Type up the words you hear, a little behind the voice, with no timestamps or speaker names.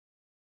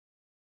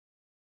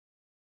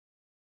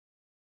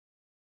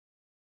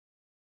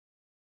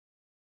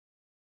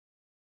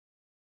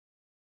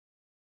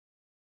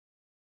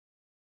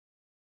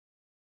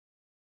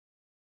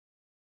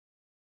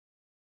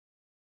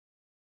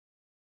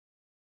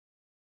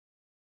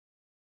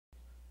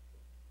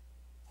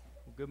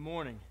Good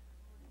morning.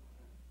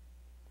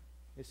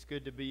 It's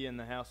good to be in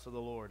the house of the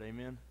Lord.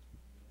 Amen.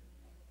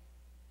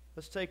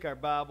 Let's take our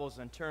Bibles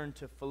and turn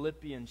to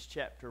Philippians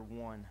chapter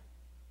 1.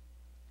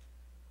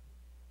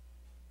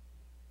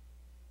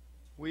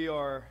 We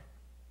are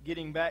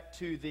getting back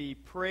to the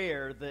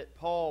prayer that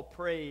Paul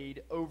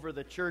prayed over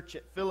the church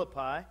at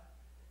Philippi.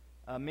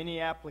 Many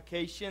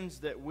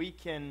applications that we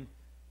can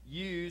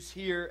use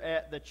here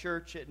at the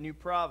church at New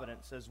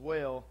Providence as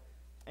well.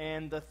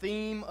 And the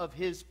theme of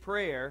his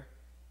prayer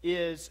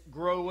is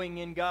growing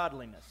in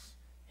godliness.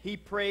 He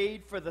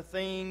prayed for the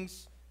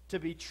things to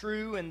be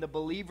true in the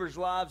believers'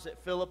 lives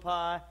at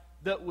Philippi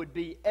that would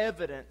be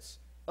evidence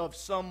of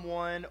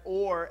someone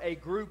or a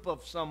group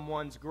of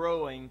someone's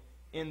growing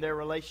in their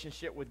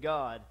relationship with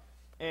God.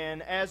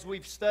 And as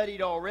we've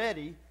studied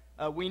already,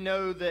 we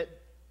know that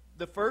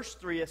the first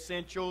three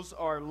essentials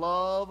are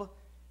love,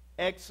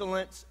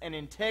 excellence, and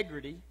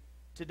integrity.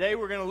 Today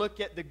we're going to look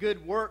at the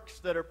good works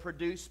that are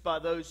produced by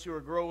those who are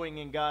growing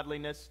in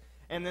godliness.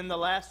 And then the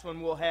last one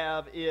we'll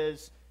have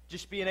is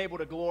just being able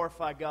to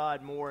glorify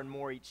God more and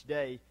more each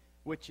day,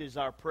 which is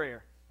our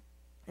prayer.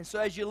 And so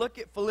as you look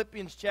at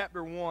Philippians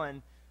chapter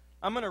 1,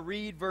 I'm going to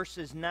read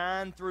verses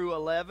 9 through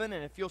 11,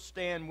 and if you'll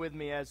stand with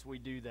me as we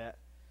do that,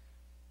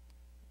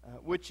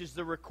 which is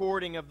the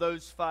recording of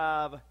those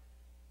 5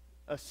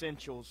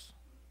 essentials.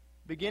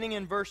 Beginning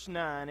in verse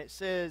 9, it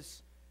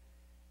says,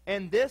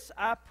 "And this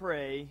I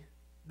pray,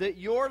 that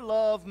your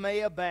love may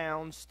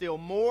abound still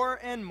more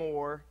and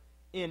more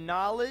in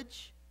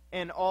knowledge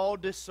and all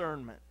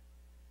discernment,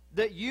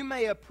 that you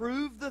may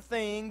approve the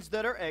things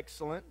that are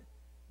excellent,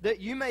 that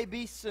you may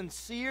be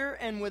sincere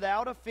and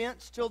without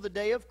offense till the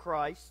day of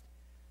Christ,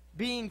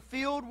 being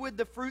filled with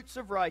the fruits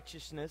of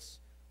righteousness,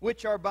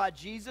 which are by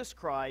Jesus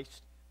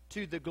Christ,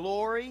 to the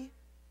glory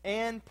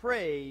and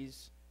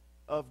praise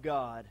of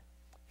God."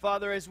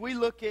 Father, as we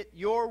look at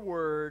your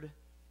word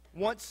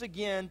once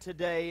again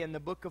today in the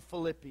book of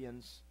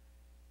Philippians,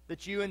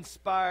 that you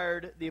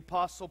inspired the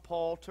Apostle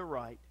Paul to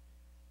write,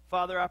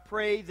 Father, I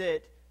pray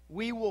that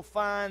we will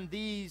find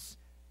these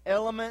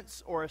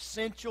elements or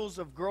essentials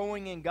of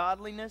growing in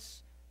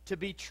godliness to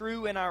be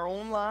true in our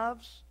own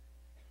lives.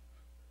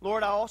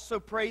 Lord, I also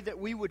pray that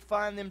we would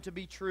find them to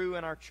be true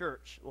in our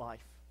church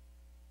life.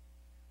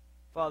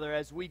 Father,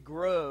 as we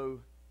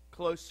grow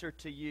closer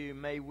to you,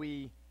 may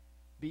we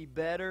be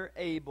better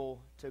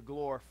able to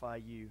glorify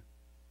you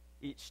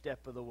each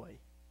step of the way.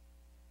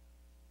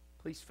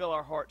 Please fill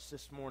our hearts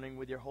this morning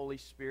with your Holy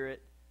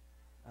Spirit.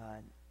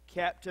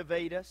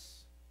 Captivate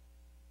us.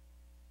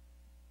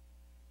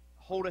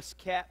 Hold us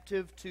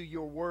captive to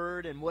your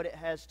word and what it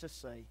has to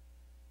say.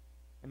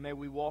 And may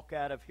we walk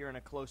out of here in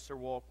a closer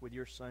walk with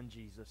your Son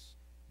Jesus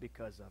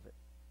because of it.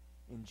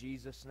 In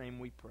Jesus' name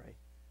we pray.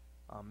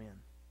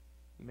 Amen.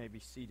 You may be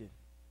seated.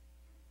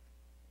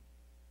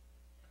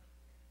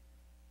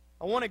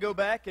 I want to go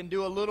back and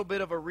do a little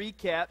bit of a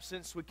recap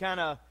since we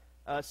kind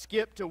of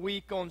skipped a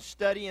week on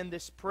studying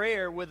this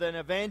prayer with an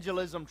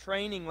evangelism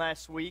training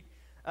last week.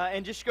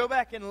 And just go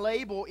back and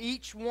label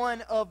each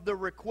one of the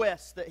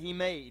requests that he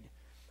made.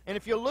 And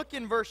if you look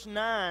in verse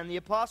 9, the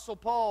Apostle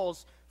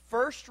Paul's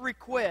first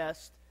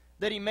request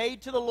that he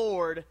made to the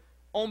Lord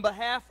on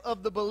behalf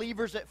of the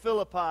believers at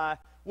Philippi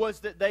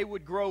was that they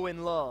would grow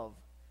in love.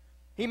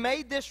 He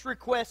made this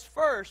request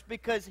first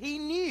because he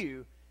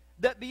knew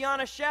that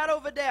beyond a shadow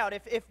of a doubt,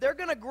 if they're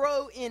going to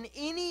grow in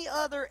any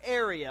other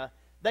area,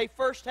 they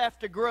first have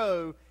to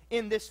grow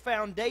in this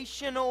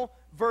foundational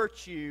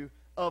virtue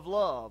of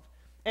love.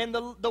 And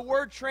the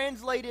word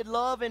translated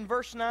love in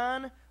verse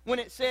 9, when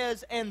it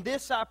says, "And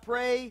this I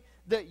pray,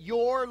 that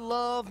your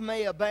love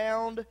may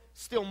abound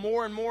still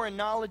more and more in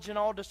knowledge and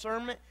all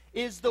discernment,"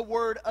 is the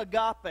word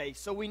agape.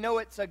 So we know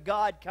it's a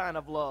God kind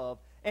of love,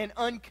 an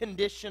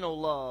unconditional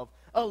love,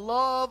 a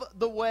love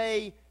the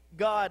way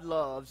God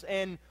loves.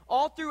 And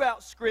all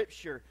throughout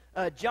Scripture,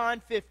 John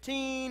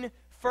 15,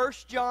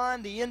 1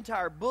 John, the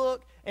entire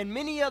book, and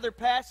many other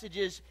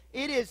passages,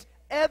 it is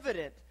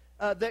evident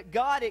that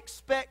God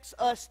expects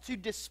us to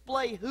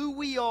display who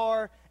we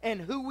are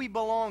and who we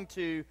belong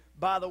to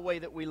by the way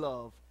that we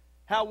love.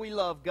 How we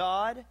love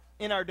God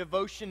in our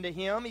devotion to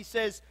Him. He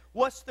says,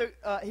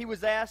 he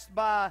was asked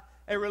by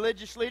a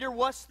religious leader,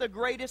 what's the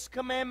greatest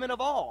commandment of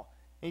all?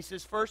 And he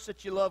says, first,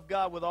 that you love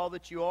God with all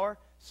that you are.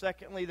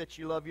 Secondly, that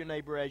you love your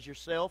neighbor as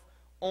yourself.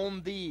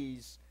 On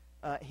these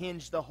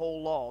hinge the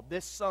whole law.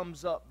 This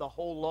sums up the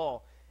whole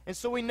law. And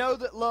so we know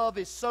that love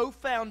is so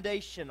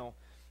foundational.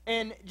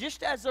 And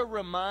just as a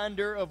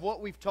reminder of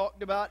what we've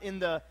talked about in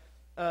the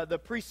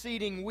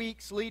preceding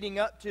weeks leading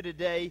up to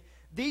today,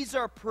 these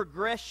are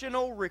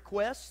progressional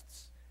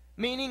requests,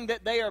 meaning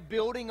that they are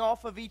building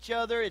off of each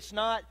other. It's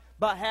not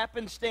by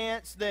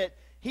happenstance that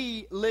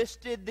he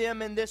listed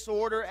them in this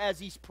order as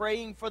he's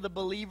praying for the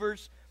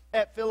believers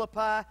at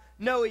Philippi.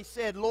 No, he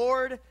said,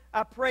 Lord,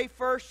 I pray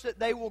first that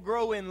they will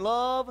grow in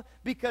love,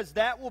 because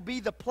that will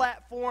be the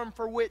platform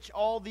for which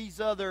all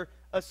these other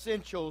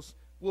essentials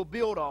will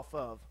build off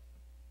of.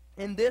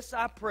 In this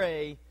I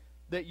pray,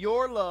 that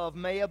your love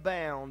may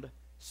abound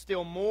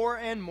still more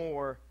and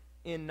more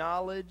in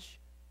knowledge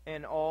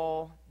and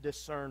all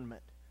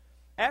discernment.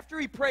 After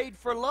he prayed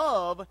for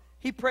love,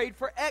 he prayed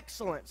for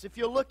excellence. If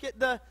you look at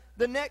the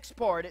next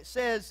part, it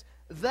says,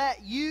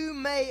 that you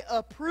may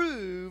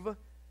approve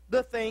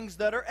the things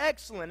that are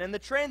excellent. And the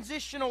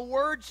transitional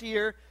words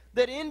here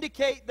that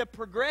indicate the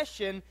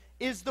progression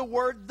is the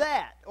word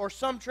that, or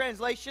some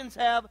translations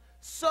have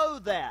so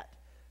that.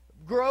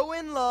 Grow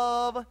in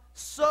love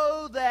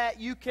so that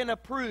you can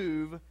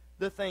approve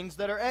the things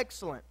that are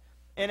excellent.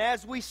 And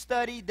as we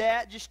studied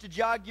that, just to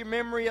jog your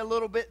memory a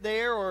little bit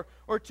there,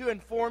 or to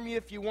inform you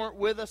if you weren't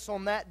with us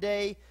on that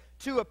day,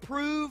 to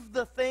approve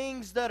the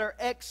things that are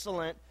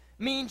excellent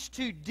means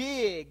to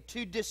dig,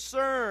 to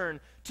discern,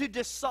 to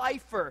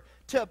decipher,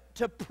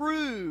 to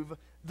prove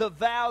the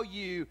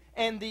value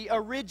and the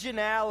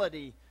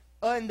originality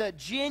and the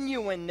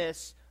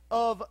genuineness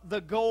of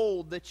the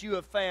gold that you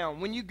have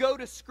found. When you go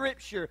to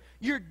Scripture,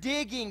 you're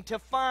digging to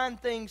find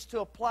things to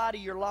apply to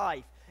your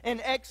life.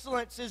 And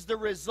excellence is the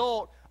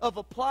result of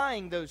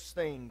applying those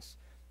things.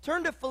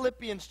 Turn to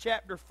Philippians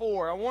chapter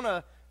 4. I want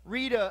to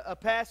read a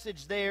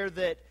passage there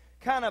that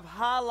kind of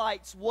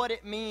highlights what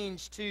it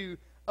means to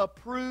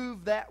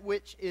approve that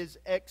which is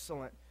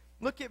excellent.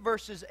 Look at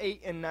verses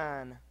 8 and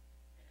 9. It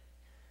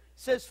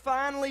says,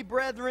 finally,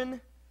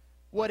 brethren,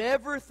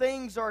 whatever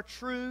things are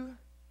true,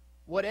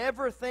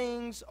 whatever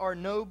things are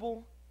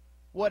noble,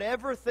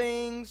 whatever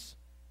things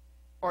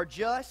are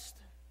just,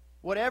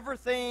 whatever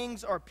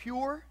things are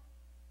pure,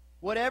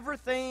 whatever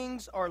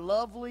things are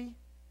lovely,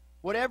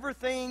 whatever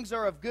things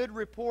are of good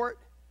report,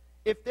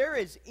 if there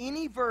is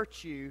any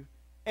virtue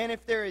and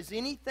if there is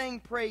anything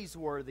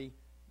praiseworthy,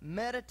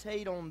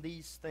 meditate on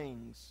these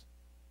things.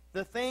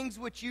 The things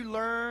which you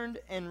learned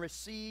and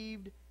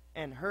received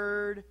and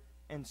heard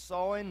and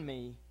saw in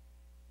me,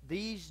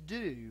 these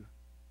do,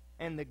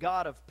 and the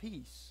God of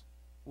peace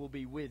will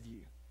be with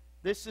you.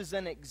 This is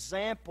an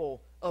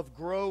example of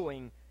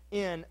growing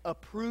in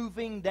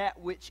approving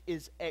that which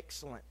is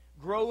excellent.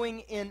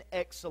 Growing in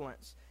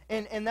excellence.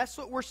 And that's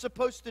what we're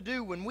supposed to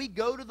do when we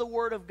go to the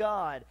Word of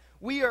God.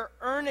 We are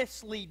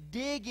earnestly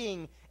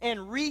digging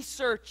and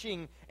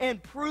researching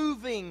and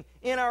proving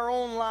in our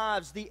own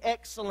lives the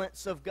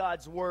excellence of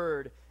God's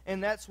Word.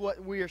 And that's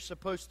what we are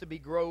supposed to be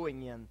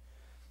growing in.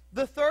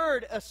 The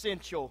third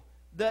essential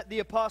that the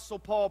Apostle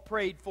Paul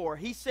prayed for,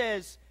 he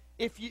says,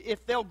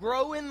 if they'll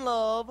grow in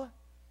love,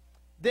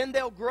 then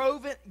they'll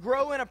grow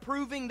in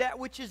approving that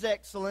which is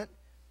excellent.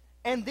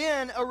 And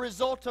then a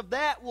result of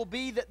that will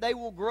be that they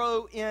will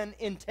grow in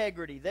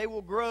integrity. They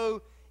will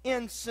grow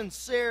in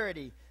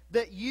sincerity.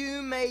 That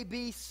you may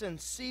be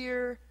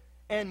sincere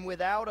and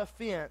without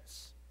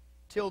offense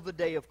till the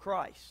day of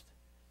Christ.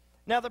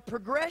 Now the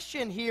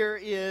progression here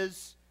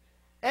is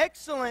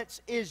excellence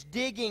is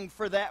digging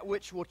for that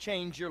which will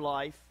change your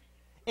life.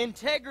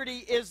 Integrity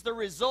is the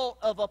result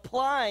of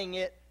applying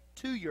it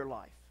to your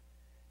life.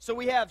 So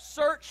we have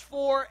search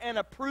for and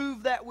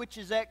approve that which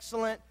is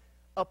excellent.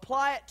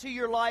 Apply it to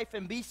your life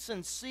and be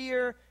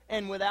sincere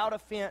and without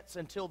offense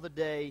until the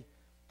day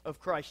of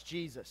Christ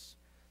Jesus,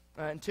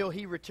 until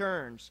He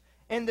returns.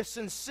 And the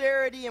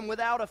sincerity and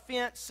without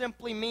offense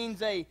simply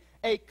means a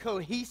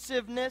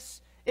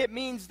cohesiveness. It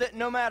means that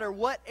no matter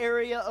what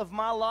area of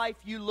my life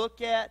you look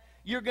at,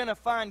 you're going to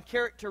find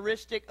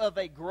characteristic of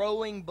a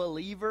growing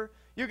believer.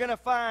 You're going to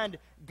find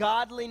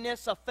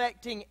godliness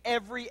affecting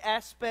every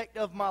aspect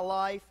of my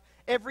life.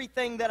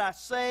 Everything that I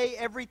say,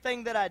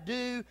 everything that I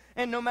do,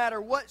 and no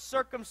matter what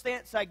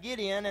circumstance I get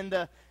in, and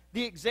the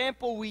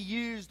example we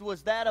used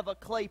was that of a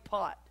clay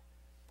pot.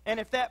 And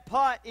if that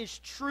pot is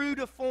true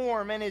to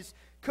form and is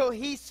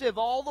cohesive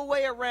all the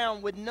way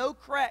around with no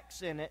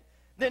cracks in it,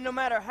 then no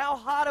matter how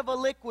hot of a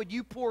liquid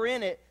you pour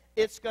in it,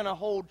 it's going to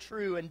hold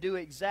true and do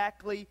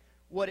exactly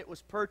what it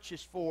was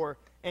purchased for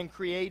and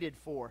created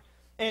for.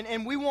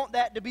 And we want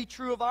that to be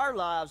true of our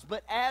lives,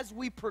 but as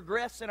we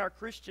progress in our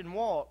Christian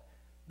walk,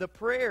 the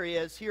prayer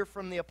is, here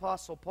from the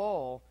Apostle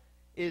Paul,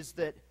 is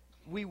that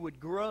we would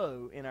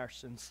grow in our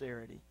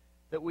sincerity,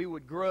 that we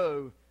would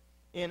grow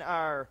in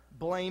our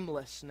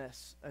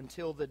blamelessness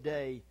until the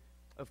day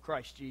of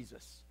Christ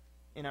Jesus,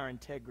 in our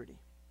integrity.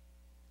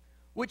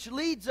 Which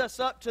leads us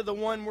up to the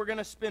one we're going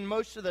to spend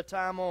most of the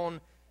time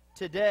on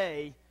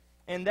today,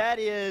 and that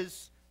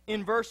is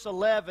in verse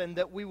 11,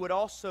 that we would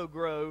also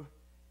grow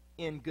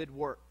in good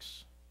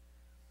works.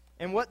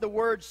 And what the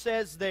Word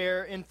says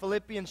there in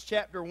Philippians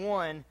chapter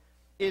 1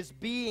 is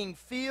being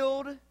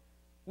filled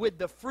with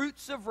the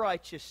fruits of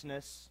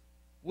righteousness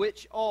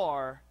which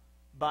are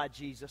by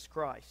Jesus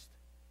Christ.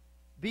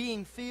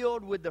 Being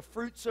filled with the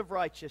fruits of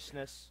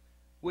righteousness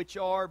which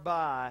are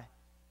by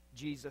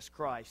Jesus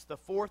Christ. The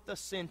fourth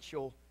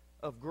essential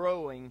of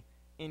growing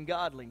in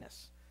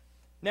godliness.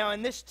 Now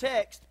in this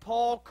text,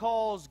 Paul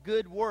calls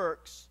good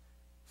works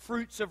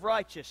fruits of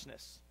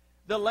righteousness.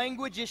 The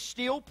language is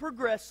still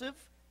progressive.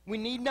 We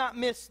need not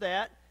miss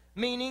that.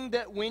 Meaning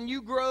that when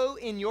you grow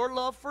in your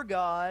love for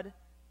God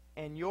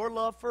and your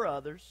love for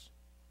others,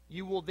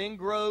 you will then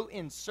grow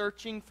in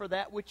searching for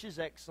that which is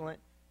excellent.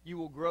 You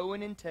will grow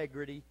in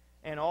integrity,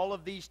 and all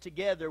of these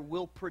together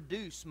will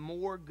produce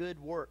more good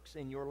works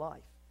in your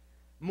life.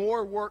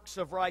 More works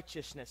of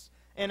righteousness.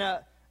 and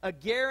a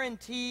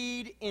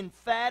guaranteed,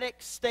 emphatic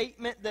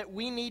statement that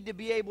we need to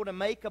be able to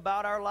make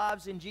about our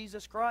lives in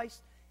Jesus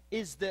Christ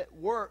is that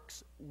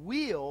works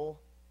will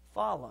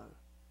follow.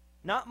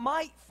 Not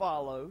might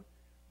follow,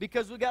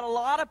 because we've got a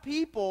lot of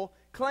people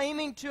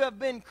claiming to have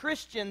been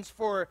Christians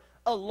for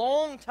a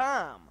long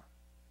time.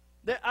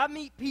 I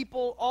meet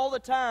people all the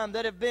time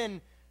that have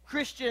been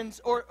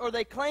Christians, or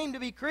they claim to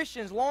be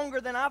Christians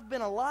longer than I've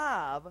been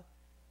alive,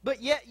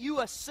 but yet you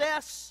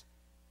assess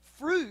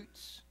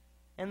fruits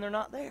and they're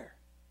not there.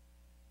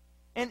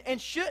 And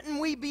shouldn't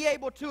we be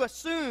able to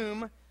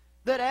assume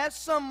that as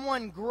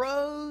someone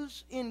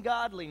grows in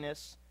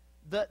godliness,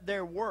 that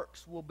their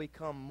works will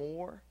become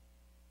more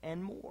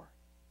and more?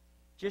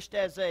 Just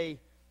as a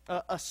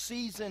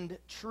seasoned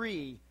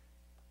tree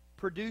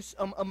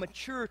a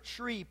mature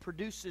tree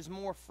produces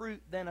more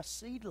fruit than a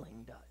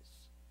seedling does.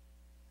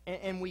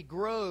 And we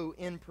grow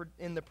in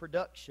the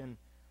production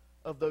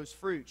of those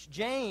fruits.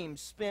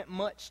 James spent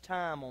much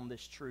time on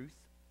this truth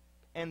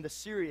and the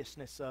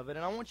seriousness of it,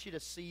 and I want you to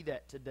see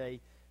that today.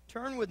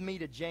 Turn with me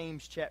to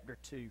James chapter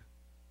 2.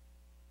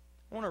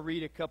 I want to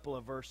read a couple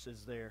of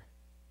verses there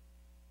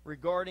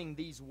regarding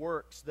these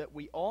works that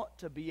we ought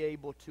to be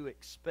able to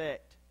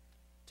expect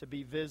to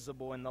be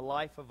visible in the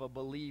life of a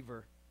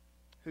believer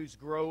who's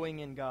growing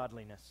in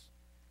godliness.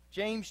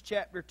 James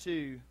chapter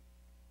 2,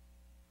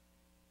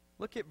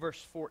 look at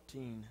verse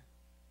 14.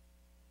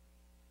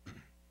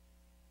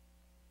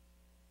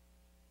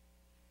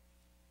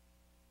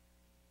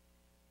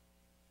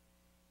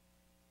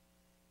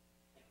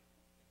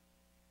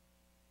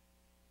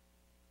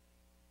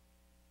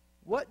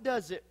 What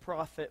does it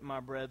profit, my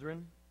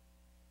brethren,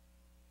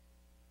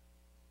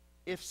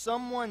 if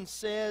someone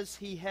says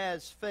he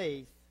has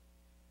faith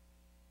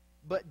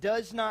but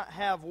does not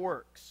have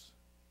works?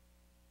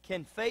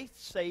 Can faith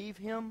save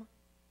him?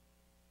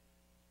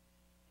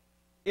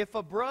 If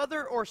a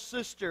brother or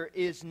sister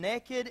is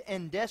naked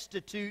and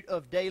destitute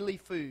of daily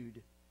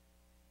food,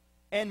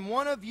 and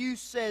one of you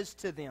says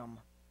to them,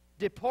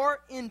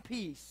 "Depart in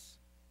peace,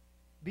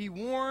 be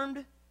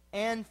warmed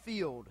and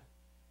filled,"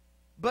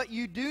 but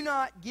you do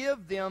not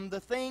give them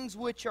the things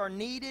which are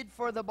needed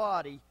for the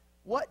body,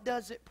 what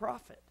does it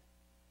profit?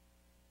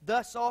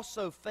 Thus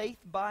also faith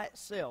by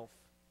itself,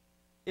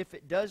 if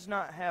it does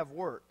not have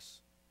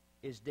works,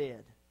 is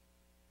dead.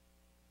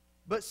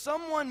 But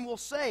someone will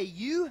say,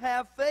 "You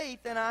have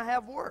faith and I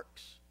have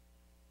works.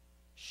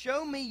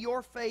 Show me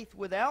your faith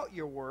without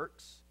your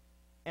works,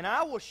 and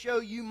I will show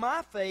you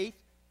my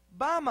faith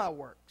by my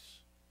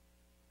works.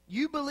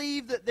 You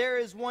believe that there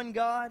is one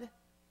God?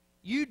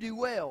 You do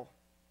well.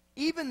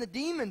 Even the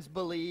demons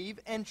believe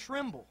and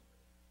tremble.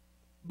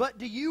 But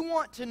do you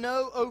want to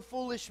know, O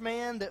foolish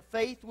man, that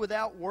faith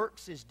without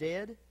works is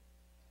dead?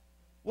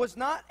 Was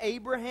not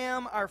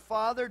Abraham our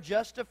father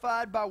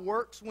justified by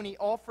works when he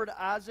offered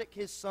Isaac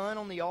his son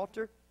on the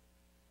altar?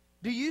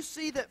 Do you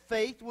see that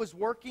faith was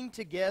working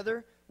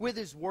together with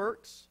his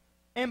works,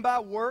 and by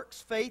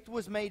works faith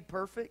was made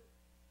perfect?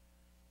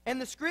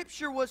 And the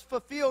scripture was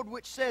fulfilled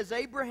which says,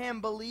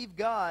 Abraham believed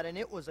God, and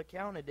it was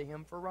accounted to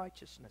him for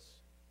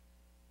righteousness.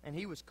 And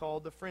he was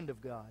called the friend of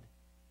God.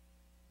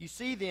 You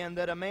see then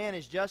that a man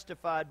is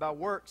justified by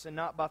works and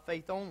not by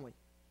faith only.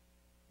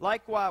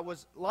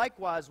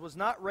 Likewise, was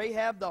not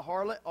Rahab the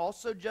harlot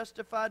also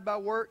justified by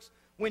works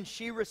when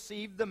she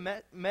received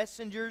the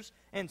messengers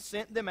and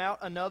sent them out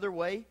another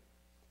way?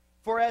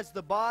 For as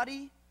the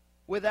body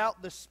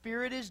without the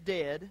spirit is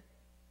dead,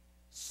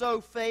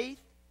 so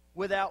faith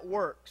without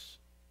works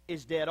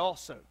is dead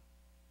also.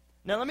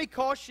 Now let me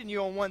caution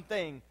you on one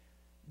thing.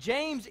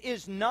 James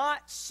is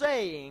not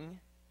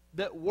saying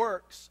that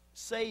works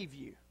save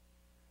you.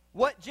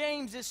 What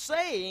James is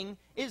saying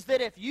is that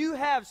if you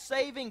have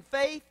saving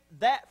faith,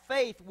 that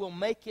faith will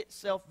make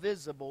itself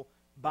visible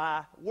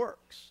by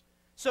works.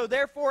 So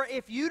therefore,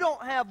 if you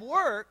don't have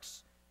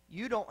works,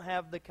 you don't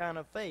have the kind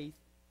of faith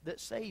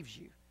that saves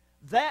you.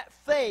 That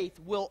faith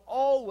will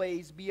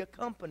always be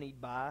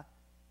accompanied by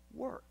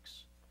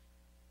works.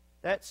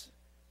 That's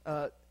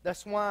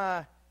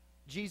why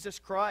Jesus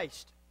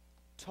Christ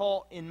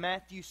taught in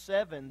Matthew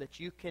 7 that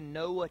you can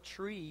know a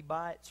tree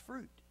by its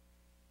fruit.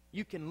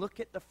 You can look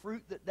at the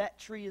fruit that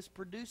tree is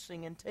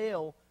producing and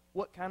tell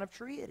what kind of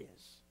tree it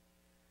is.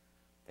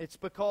 It's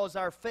because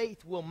our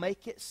faith will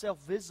make itself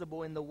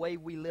visible in the way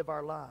we live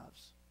our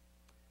lives.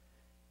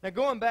 Now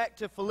going back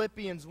to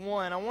Philippians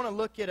 1, I want to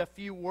look at a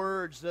few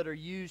words that are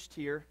used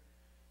here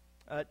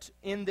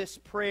in this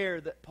prayer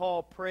that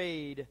Paul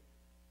prayed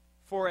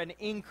for an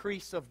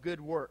increase of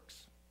good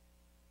works.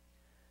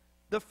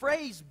 The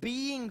phrase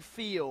being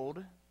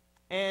filled,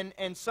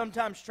 and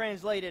sometimes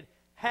translated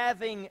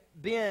having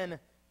been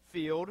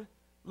filled,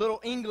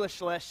 little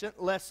English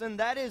lesson,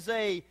 that is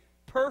a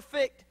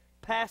perfect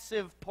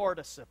passive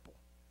participle.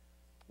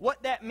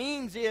 What that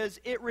means is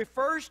it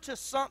refers to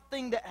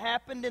something that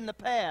happened in the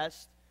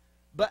past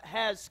but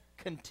has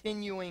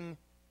continuing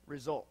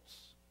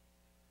results.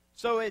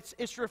 So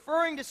it's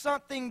referring to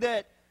something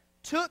that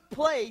took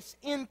place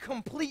in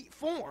complete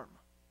form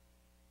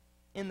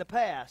in the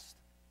past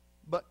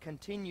but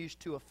continues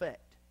to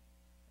affect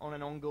on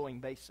an ongoing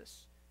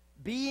basis.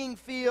 Being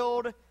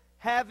filled,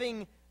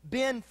 having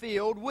been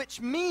filled,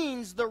 which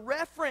means the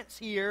reference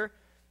here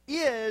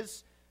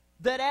is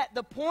that at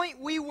the point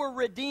we were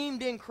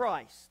redeemed in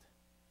Christ,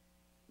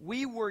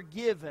 we were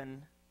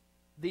given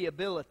the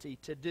ability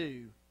to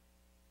do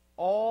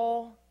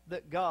all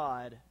that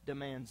God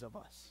demands of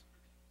us.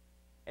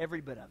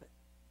 Every bit of it.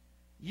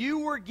 You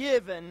were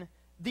given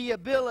the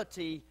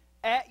ability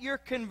at your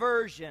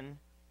conversion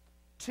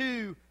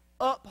to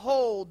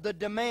uphold the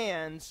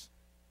demands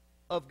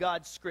of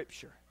God's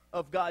Scripture,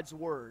 of God's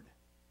Word.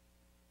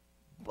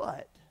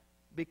 But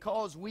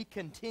because we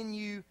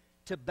continue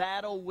to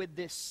battle with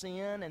this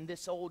sin and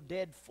this old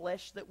dead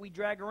flesh that we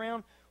drag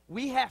around,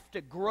 we have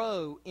to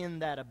grow in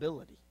that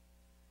ability.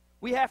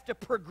 We have to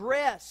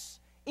progress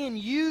in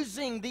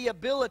using the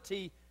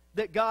ability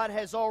that God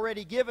has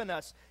already given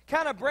us.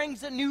 Kind of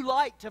brings a new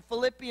light to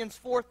Philippians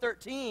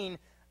 4:13.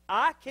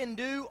 I can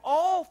do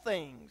all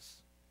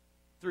things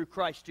through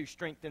Christ who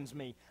strengthens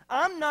me.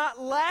 I'm not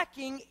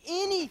lacking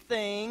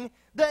anything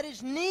that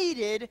is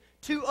needed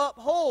to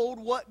uphold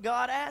what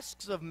God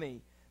asks of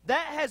me.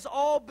 That has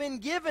all been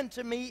given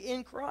to me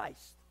in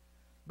Christ.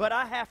 But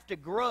I have to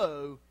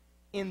grow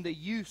in the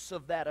use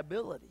of that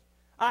ability.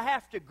 I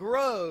have to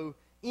grow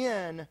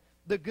in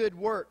the good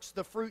works,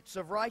 the fruits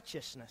of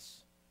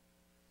righteousness.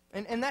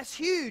 And that's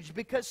huge,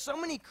 because so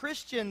many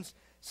Christians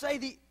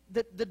say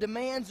the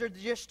demands are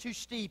just too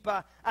steep.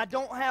 I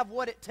don't have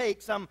what it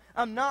takes. I'm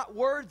not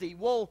worthy.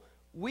 Well,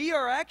 we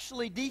are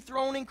actually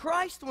dethroning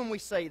Christ when we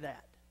say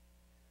that.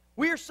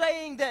 We are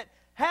saying that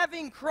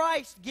having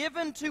Christ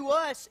given to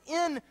us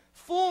in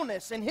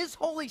fullness and His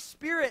Holy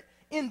Spirit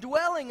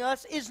indwelling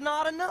us is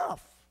not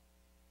enough.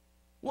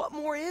 What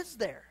more is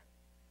there?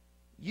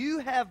 You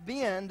have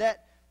been,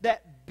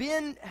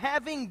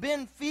 having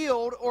been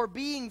filled or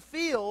being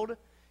filled,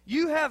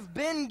 you have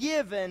been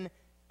given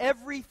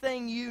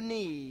everything you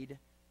need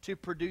to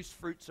produce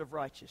fruits of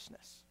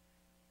righteousness.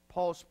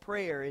 Paul's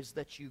prayer is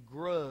that you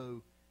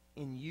grow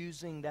in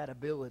using that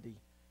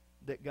ability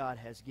that God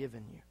has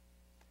given you.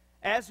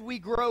 As we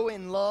grow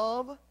in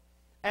love,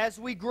 as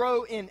we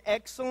grow in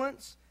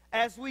excellence,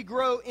 as we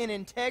grow in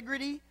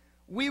integrity,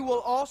 we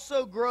will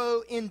also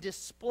grow in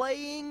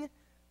displaying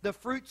the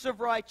fruits of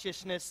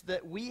righteousness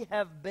that we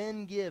have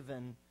been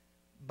given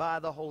by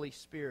the Holy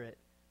Spirit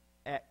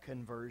at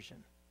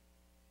conversion.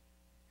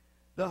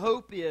 The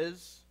hope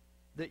is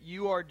that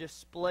you are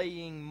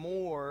displaying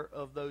more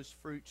of those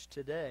fruits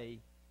today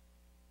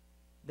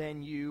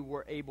than you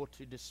were able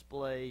to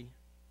display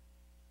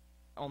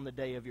on the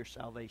day of your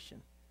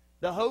salvation.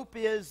 The hope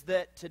is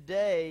that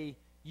today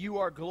you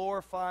are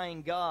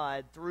glorifying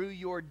God through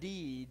your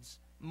deeds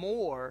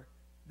more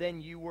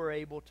than you were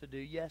able to do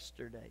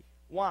yesterday.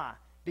 Why?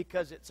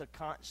 Because it's a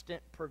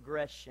constant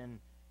progression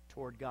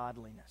toward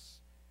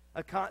godliness.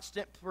 A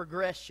constant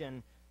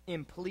progression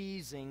in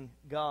pleasing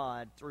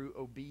God through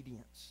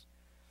obedience.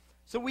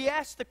 So we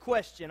ask the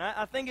question.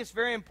 I think it's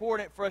very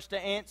important for us to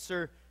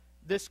answer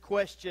this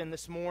question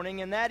this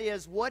morning, and that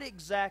is, what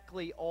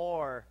exactly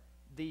are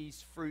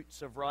these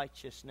fruits of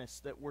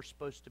righteousness that we're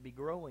supposed to be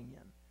growing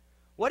in?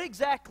 What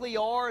exactly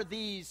are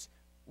these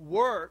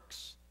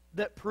works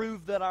that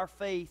prove that our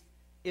faith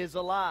is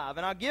alive?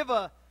 And I'll give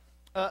a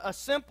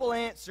simple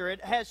answer.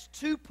 It has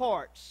two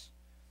parts.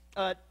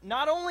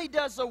 Not only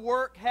does a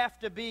work have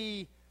to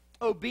be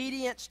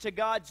obedience to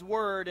God's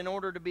Word in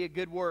order to be a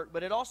good work,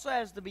 but it also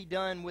has to be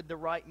done with the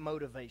right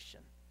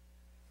motivation.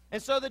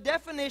 And so the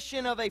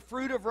definition of a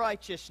fruit of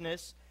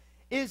righteousness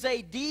is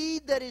a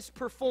deed that is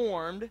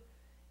performed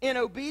in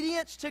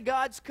obedience to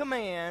God's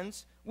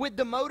commands with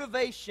the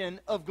motivation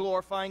of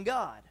glorifying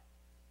God.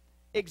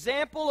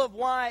 Example of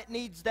why it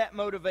needs that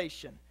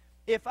motivation.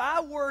 If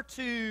I were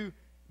to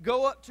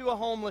go up to a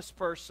homeless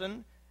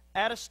person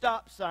at a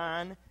stop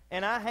sign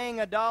and I hang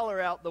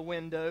 $1 out the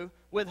window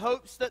with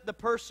hopes that the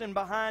person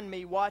behind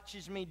me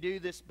watches me do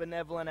this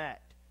benevolent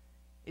act,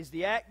 is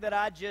the act that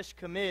I just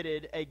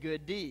committed a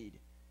good deed?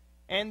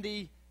 And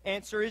the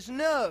answer is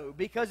no,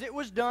 because it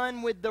was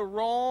done with the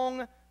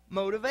wrong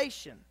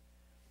motivation.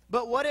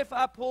 But what if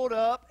I pulled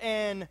up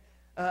and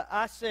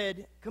I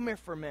said, come here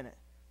for a minute.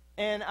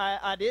 And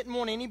I didn't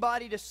want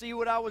anybody to see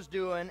what I was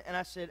doing, and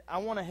I said, I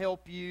want to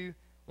help you.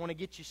 I want to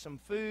get you some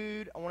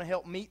food. I want to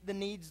help meet the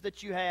needs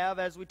that you have,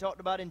 as we talked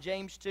about in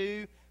James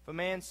 2. If a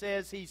man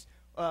says he's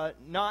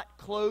not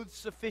clothed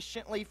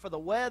sufficiently for the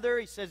weather,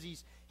 he says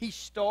he's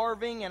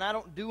starving, and I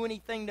don't do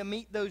anything to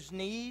meet those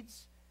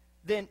needs,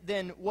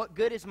 then what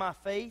good is my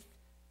faith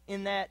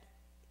in that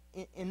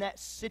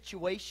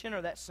situation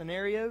or that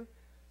scenario?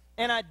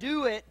 And I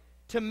do it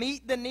to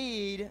meet the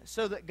need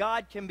so that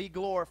God can be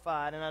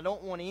glorified. And I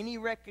don't want any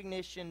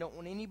recognition, don't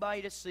want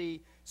anybody to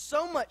see.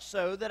 So much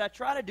so that I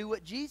try to do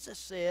what Jesus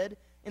said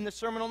in the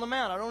Sermon on the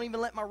Mount. I don't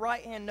even let my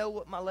right hand know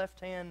what my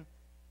left hand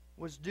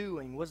was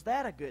doing. Was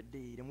that a good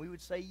deed? And we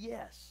would say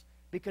yes,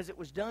 because it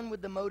was done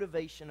with the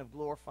motivation of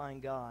glorifying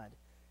God.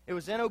 It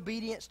was in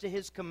obedience to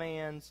His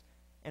commands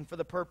and for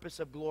the purpose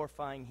of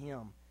glorifying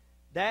Him.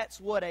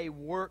 That's what a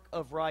work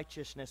of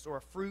righteousness or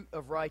a fruit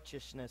of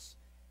righteousness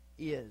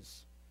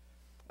is.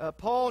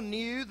 Paul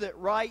knew that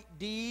right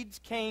deeds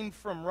came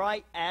from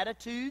right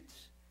attitudes.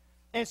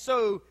 And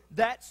so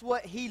that's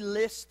what he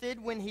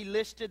listed when he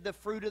listed the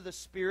fruit of the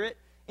Spirit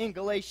in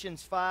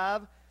Galatians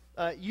 5.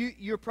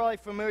 You're probably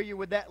familiar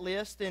with that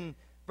list. In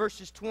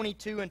verses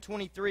 22 and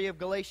 23 of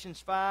Galatians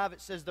 5,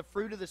 it says the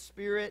fruit of the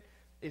Spirit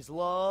is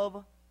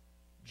love,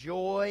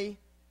 joy,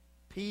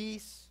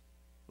 peace,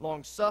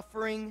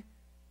 long-suffering,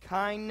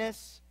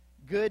 kindness,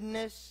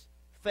 goodness,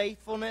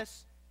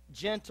 faithfulness,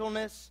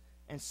 gentleness,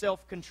 and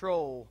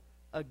self-control.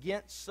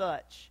 Against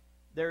such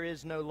there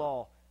is no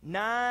law.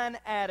 9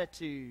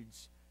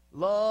 attitudes: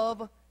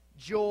 love,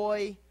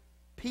 joy,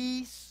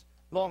 peace,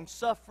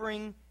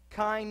 long-suffering,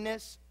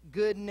 kindness,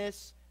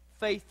 goodness,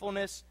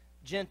 faithfulness,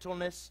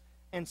 gentleness,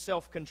 and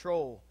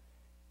self-control.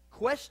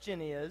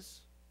 Question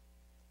is,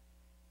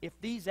 if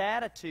these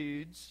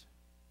attitudes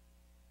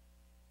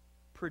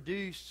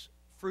produce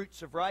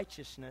fruits of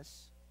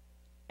righteousness,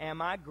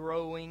 am I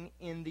growing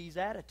in these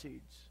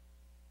attitudes?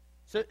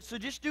 So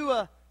just do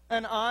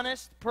an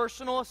honest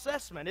personal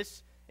assessment.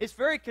 It's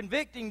very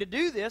convicting to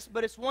do this,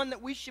 but it's one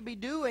that we should be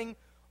doing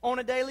on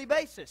a daily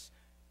basis.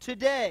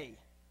 Today,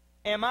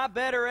 am I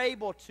better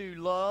able to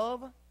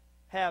love,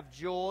 have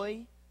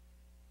joy,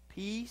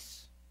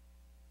 peace,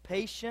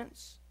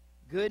 patience,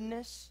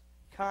 goodness,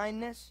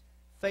 kindness,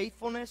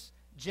 faithfulness,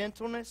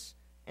 gentleness,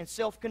 and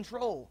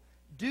self-control?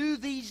 Do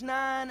these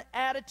 9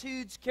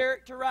 attitudes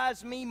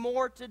characterize me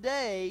more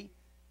today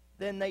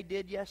than they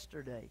did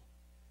yesterday?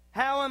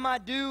 How am I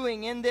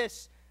doing in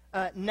this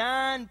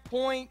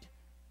 9-point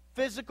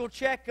physical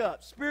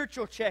checkup,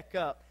 spiritual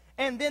checkup?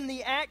 And then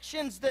the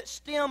actions that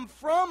stem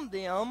from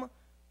them,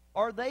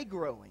 are they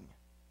growing?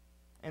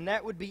 And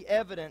that would be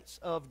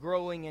evidence of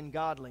growing in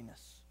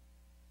godliness.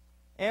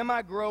 Am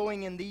I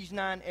growing in these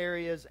 9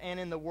 areas and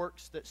in the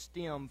works that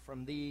stem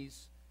from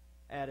these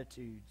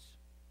attitudes?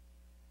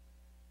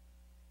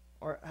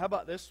 Or how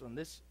about this one?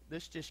 This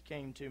just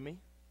came to me.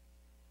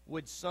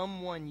 Would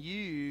someone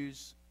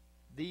use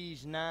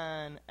these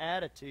 9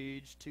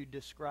 attitudes to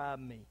describe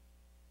me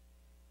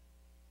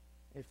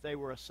if they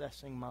were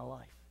assessing my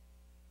life?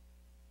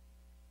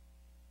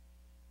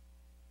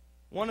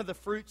 One of the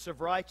fruits of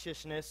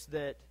righteousness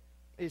that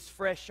is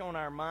fresh on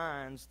our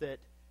minds, that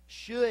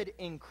should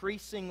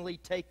increasingly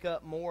take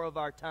up more of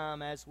our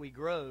time as we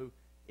grow,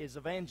 is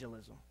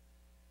evangelism.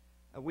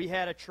 We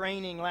had a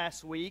training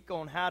last week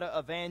on how to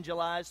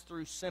evangelize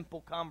through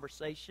simple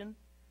conversation.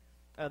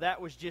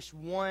 That was just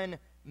one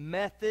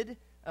method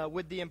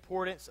with the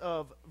importance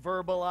of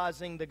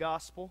verbalizing the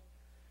gospel.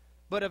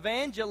 But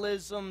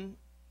evangelism,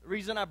 the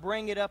reason I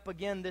bring it up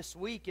again this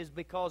week is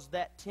because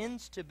that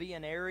tends to be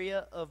an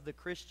area of the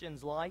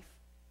Christian's life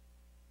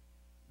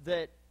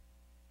that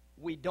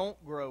we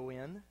don't grow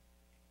in.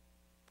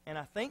 And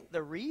I think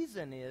the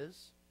reason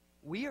is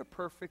we are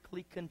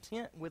perfectly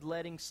content with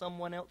letting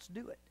someone else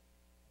do it.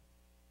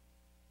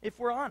 If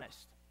we're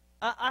honest.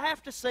 I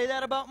have to say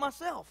that about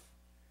myself.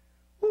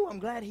 Ooh, I'm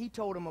glad he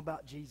told him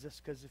about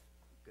Jesus because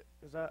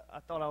I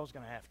thought I was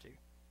going to have to.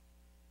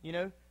 You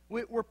know,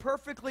 we're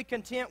perfectly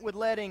content with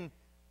letting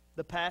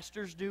the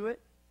pastors do it.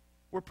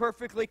 We're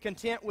perfectly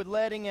content with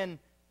letting an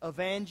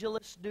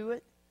evangelist do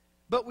it.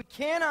 But we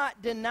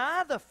cannot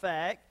deny the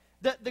fact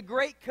that the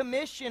Great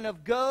Commission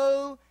of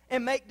go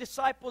and make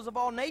disciples of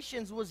all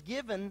nations was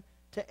given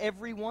to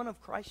every one of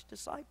Christ's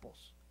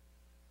disciples.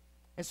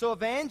 And so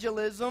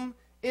evangelism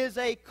is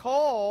a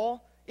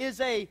call, is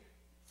a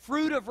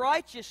fruit of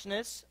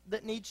righteousness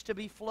that needs to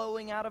be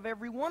flowing out of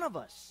every one of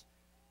us.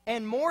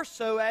 And more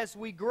so as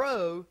we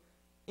grow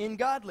in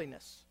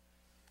godliness.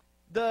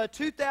 The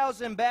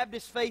 2000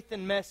 Baptist Faith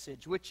and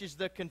Message, which is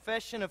the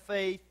confession of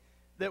faith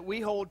that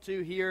we hold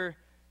to here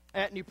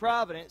at New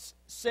Providence,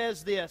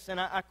 says this, and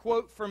I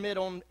quote from it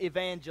on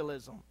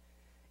evangelism.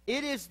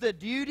 It is the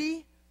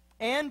duty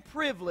and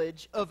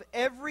privilege of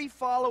every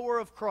follower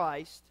of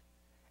Christ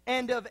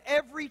and of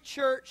every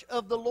church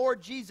of the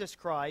Lord Jesus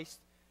Christ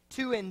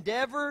to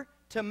endeavor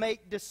to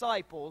make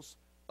disciples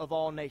of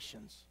all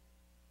nations.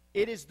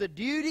 It is the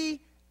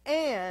duty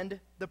and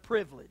the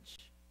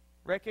privilege.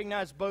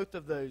 Recognize both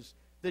of those.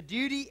 The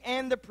duty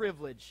and the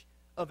privilege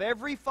of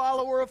every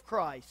follower of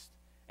Christ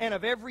and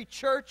of every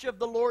church of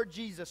the Lord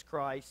Jesus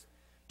Christ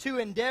to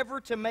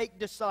endeavor to make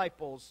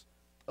disciples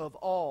of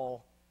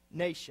all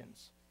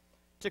nations.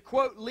 To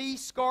quote Lee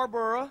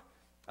Scarborough,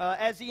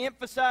 as he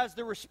emphasized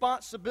the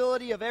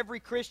responsibility of every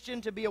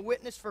Christian to be a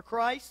witness for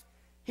Christ,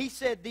 he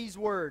said these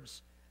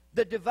words: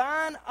 "The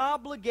divine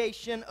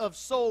obligation of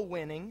soul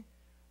winning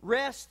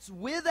rests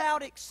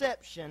without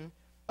exception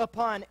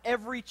upon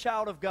every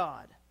child of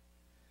God.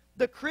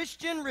 The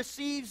Christian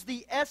receives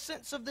the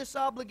essence of this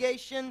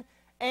obligation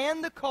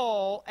and the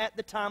call at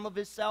the time of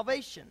his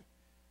salvation."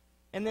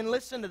 And then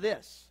listen to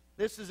this.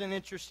 This is an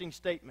interesting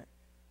statement.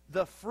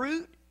 The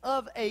fruit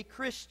of a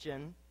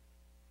Christian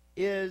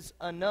is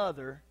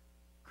another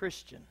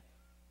Christian.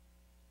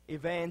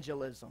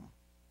 Evangelism,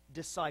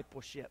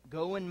 discipleship.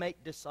 Go and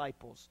make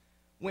disciples.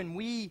 When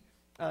we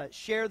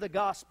share the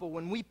gospel,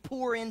 when we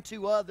pour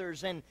into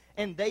others and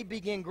they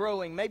begin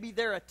growing, maybe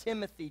they're a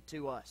Timothy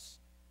to us.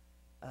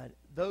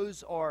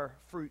 those are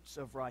fruits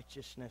of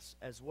righteousness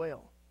as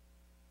well.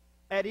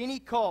 At any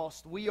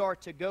cost, we are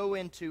to go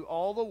into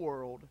all the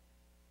world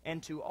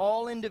and to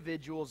all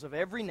individuals of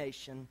every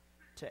nation,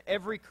 to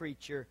every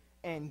creature,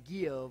 and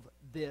give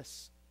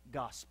this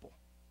gospel.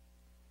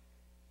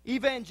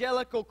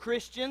 Evangelical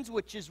Christians,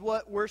 which is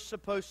what we're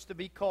supposed to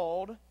be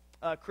called,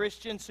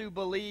 Christians who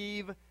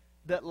believe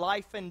that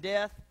life and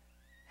death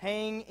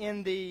hang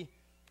in the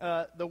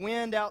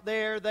wind out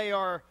there. They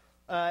are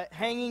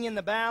hanging in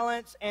the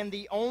balance, and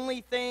the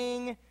only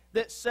thing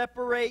that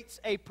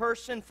separates a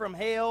person from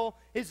hell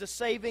is a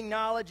saving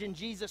knowledge in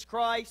Jesus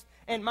Christ,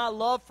 and my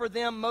love for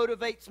them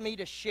motivates me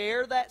to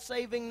share that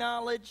saving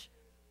knowledge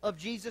of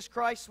Jesus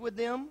Christ with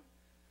them.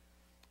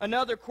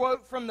 Another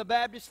quote from the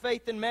Baptist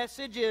Faith and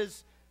Message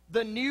is,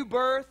 "The new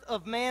birth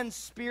of man's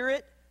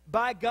spirit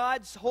by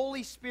God's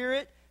Holy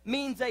Spirit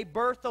means a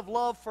birth of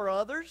love for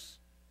others."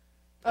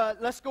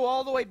 Let's go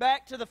all the way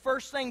back to the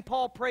first thing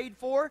Paul prayed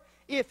for.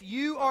 If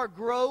you are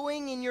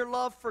growing in your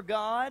love for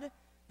God,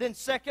 then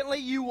secondly,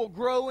 you will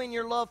grow in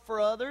your love for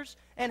others.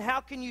 And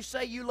how can you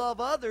say you love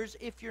others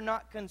if you're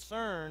not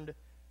concerned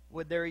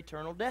with their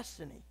eternal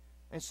destiny?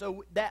 And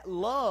so that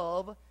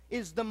love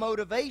is the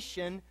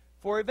motivation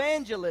for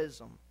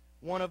evangelism,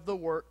 one of the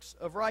works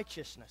of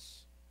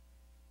righteousness.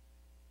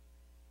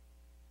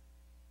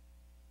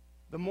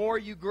 The more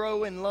you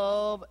grow in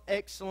love,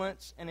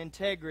 excellence, and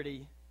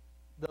integrity,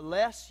 the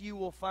less you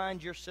will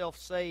find yourself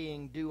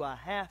saying, "Do I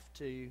have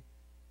to?"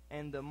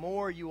 And the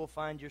more you will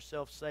find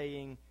yourself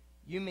saying,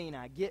 "You mean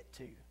I get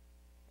to?"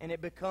 And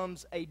it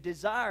becomes a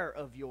desire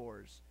of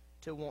yours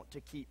to want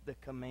to keep the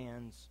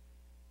commands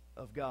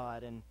of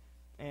God.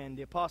 And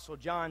the Apostle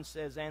John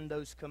says, "And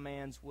those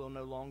commands will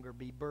no longer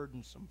be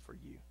burdensome for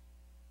you,"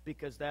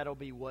 because that'll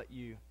be what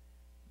you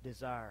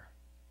desire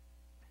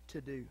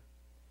to do.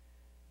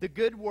 The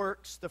good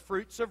works, the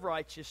fruits of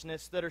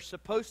righteousness that are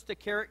supposed to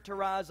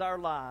characterize our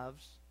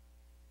lives,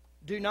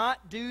 do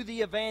not do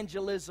the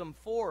evangelism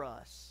for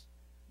us,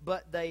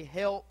 but they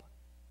help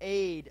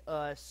aid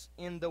us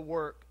in the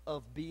work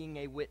of being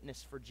a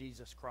witness for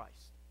Jesus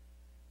Christ.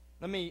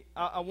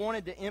 I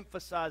wanted to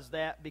emphasize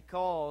that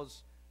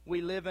because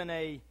we live in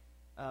a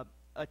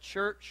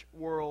church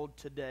world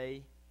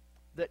today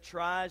that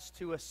tries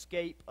to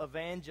escape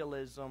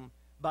evangelism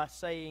by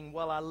saying,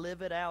 "Well, I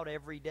live it out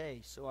every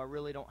day, so I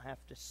really don't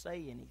have to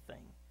say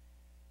anything."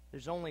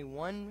 There's only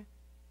one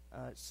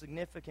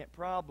significant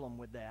problem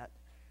with that.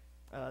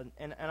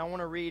 And I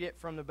want to read it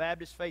from the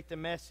Baptist Faith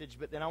and Message,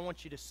 but then I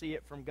want you to see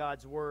it from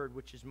God's Word,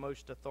 which is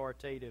most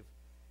authoritative.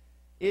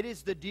 "It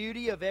is the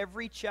duty of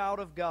every child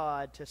of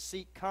God to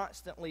seek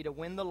constantly to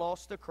win the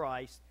lost to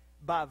Christ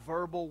by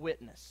verbal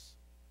witness.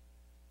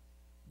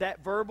 That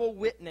verbal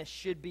witness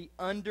should be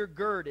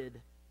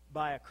undergirded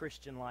by a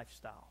Christian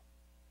lifestyle."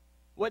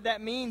 What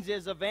that means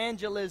is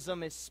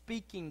evangelism is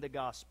speaking the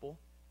gospel.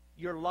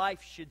 Your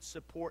life should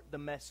support the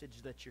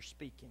message that you're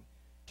speaking.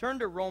 Turn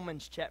to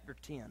Romans chapter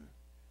 10.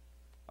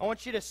 I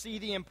want you to see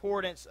the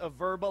importance of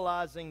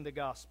verbalizing the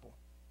gospel.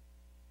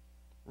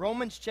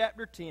 Romans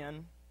chapter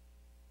 10,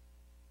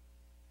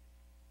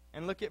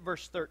 and look at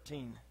verse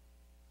 13.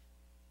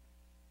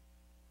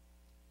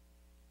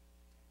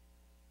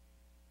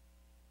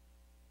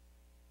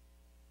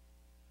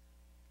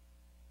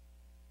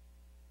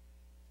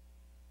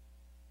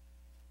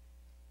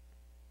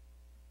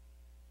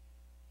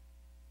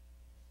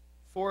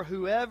 "For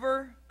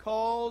whoever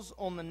calls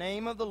on the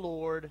name of the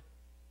Lord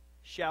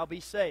shall be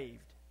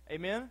saved."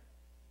 Amen?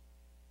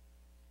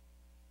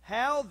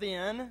 "How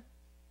then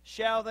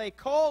shall they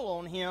call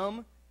on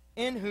him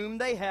in whom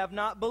they have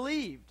not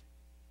believed?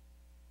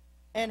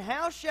 And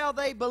how shall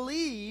they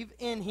believe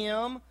in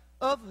him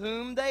of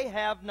whom they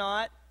have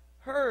not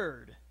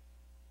heard?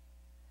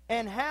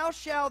 And how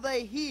shall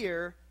they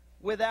hear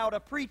without a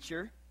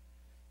preacher?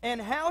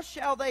 And how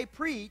shall they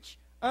preach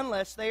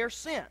unless they are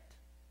sent?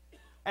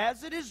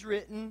 As it is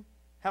written,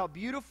 how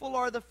beautiful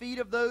are the feet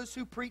of those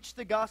who preach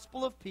the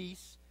gospel of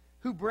peace,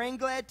 who bring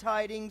glad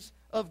tidings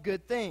of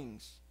good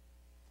things.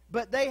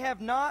 But they have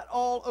not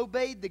all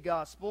obeyed the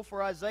gospel,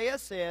 for Isaiah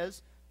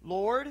says,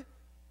 'Lord,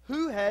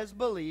 who has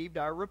believed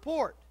our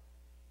report?'"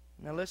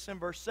 Now listen,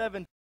 verse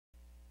 7.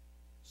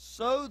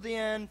 "So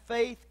then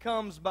faith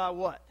comes by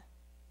what?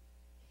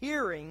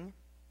 Hearing,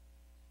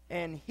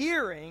 and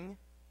hearing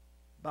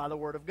by the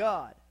word of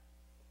God."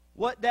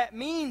 What that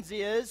means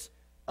is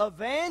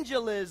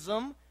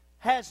evangelism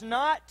has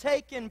not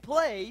taken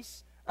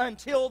place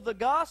until the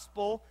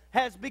gospel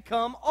has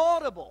become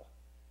audible.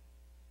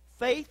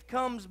 Faith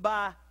comes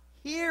by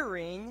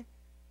hearing.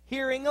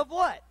 Hearing of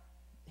what?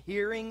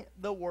 Hearing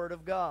the Word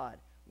of God.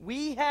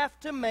 We have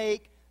to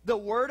make the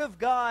Word of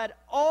God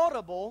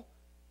audible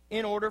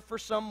in order for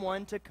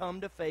someone to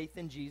come to faith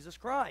in Jesus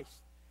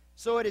Christ.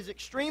 So it is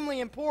extremely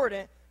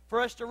important for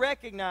us to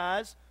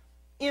recognize,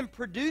 in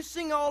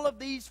producing all of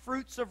these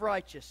fruits of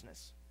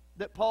righteousness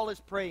that Paul is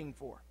praying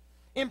for,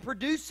 in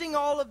producing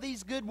all of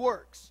these good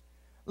works,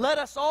 let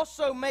us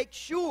also make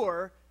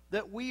sure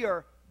that we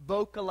are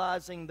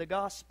vocalizing the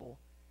gospel.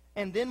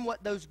 And then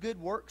what those good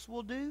works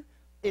will do,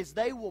 is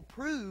they will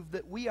prove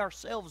that we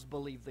ourselves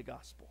believe the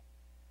gospel.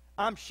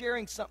 I'm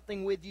sharing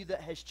something with you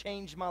that has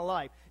changed my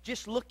life.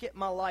 Just look at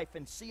my life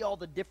and see all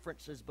the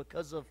differences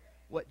because of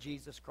what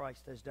Jesus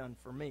Christ has done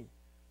for me.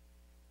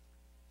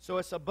 So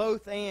it's a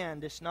both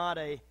and, it's not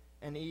an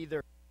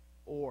either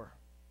or.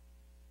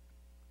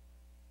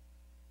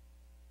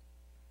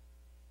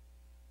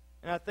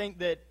 And I think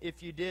that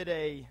if you did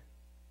a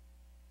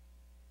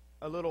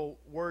little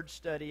word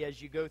study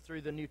as you go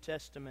through the New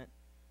Testament,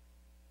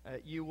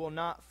 you will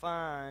not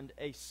find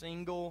a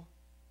single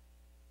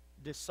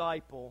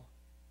disciple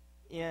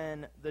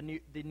in the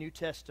New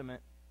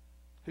Testament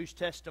whose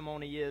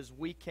testimony is,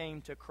 we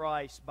came to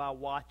Christ by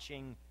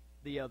watching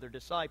the other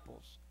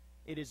disciples.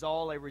 It is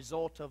all a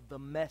result of the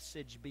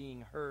message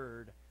being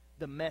heard,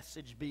 the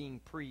message being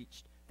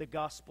preached, the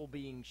gospel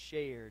being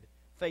shared.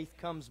 Faith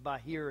comes by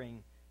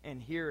hearing,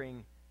 and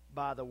hearing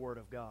by the Word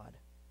of God.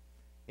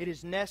 It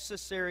is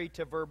necessary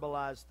to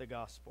verbalize the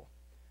gospel.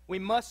 We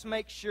must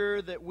make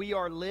sure that we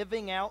are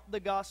living out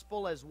the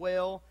gospel as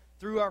well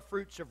through our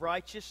fruits of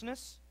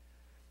righteousness.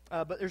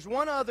 But there's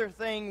one other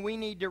thing we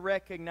need to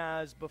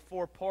recognize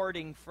before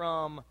parting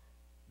from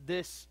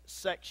this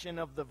section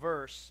of the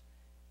verse,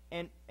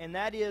 and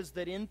that is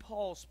that in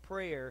Paul's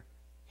prayer,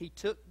 he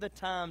took the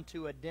time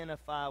to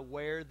identify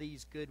where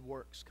these good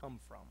works come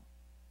from.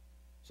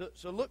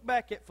 So look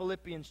back at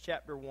Philippians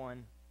chapter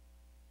 1,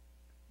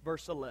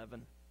 verse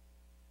 11.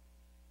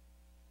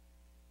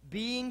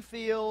 Being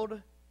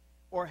filled,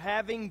 or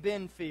having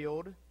been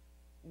filled,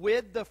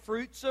 with the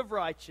fruits of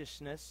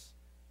righteousness,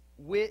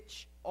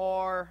 which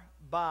are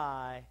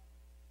by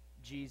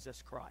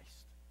Jesus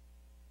Christ.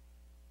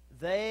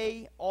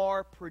 They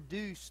are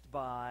produced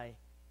by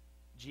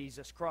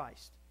Jesus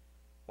Christ.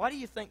 Why do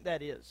you think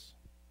that is?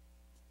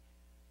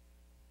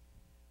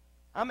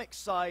 I'm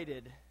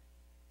excited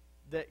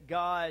that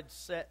God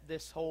set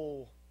this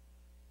whole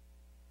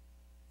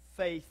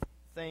faith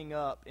thing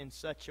up in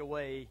such a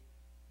way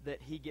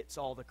that He gets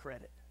all the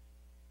credit.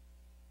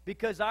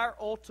 Because our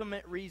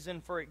ultimate reason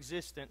for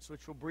existence,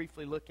 which we'll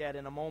briefly look at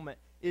in a moment,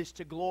 is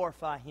to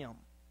glorify Him.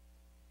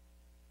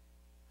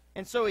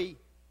 And so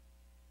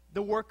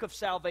the work of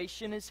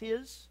salvation is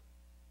His.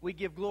 We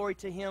give glory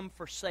to Him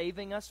for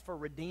saving us, for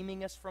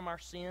redeeming us from our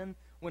sin.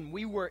 When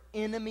we were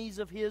enemies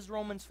of His,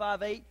 Romans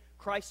 5:8,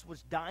 Christ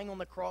was dying on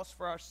the cross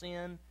for our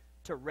sin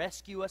to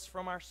rescue us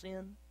from our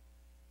sin.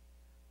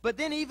 But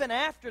then even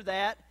after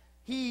that,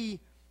 the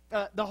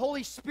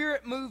Holy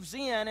Spirit moves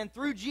in, and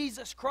through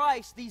Jesus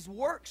Christ, these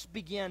works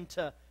begin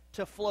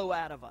to flow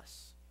out of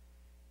us.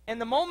 And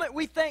the moment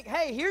we think,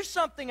 hey, here's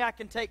something I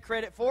can take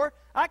credit for,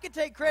 I can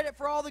take credit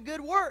for all the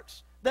good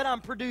works that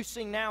I'm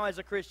producing now as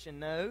a Christian.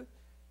 No,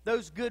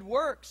 those good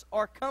works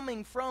are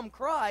coming from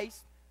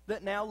Christ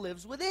that now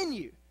lives within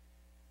you.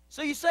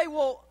 So you say,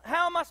 well,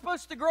 how am I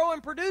supposed to grow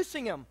in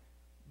producing them?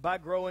 By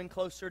growing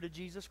closer to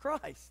Jesus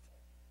Christ,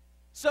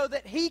 so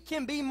that He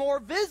can be more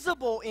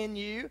visible in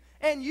you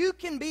and you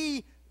can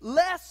be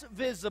less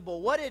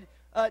visible. What did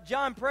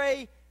John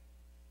pray?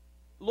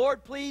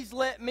 Lord, please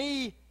let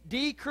me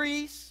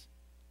decrease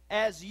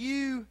as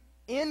you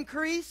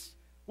increase.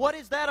 What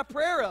is that a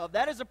prayer of?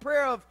 That is a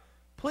prayer of,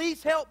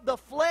 please help the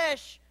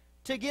flesh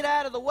to get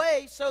out of the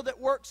way so that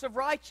works of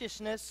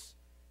righteousness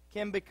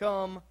can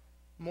become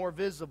more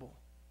visible.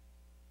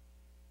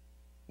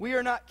 We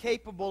are not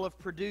capable of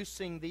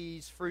producing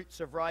these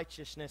fruits of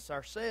righteousness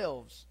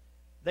ourselves.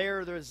 They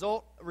are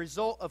the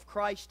result of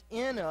Christ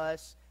in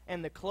us,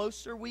 and the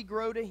closer we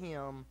grow to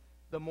Him,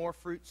 the more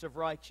fruits of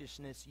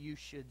righteousness you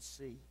should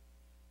see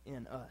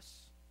in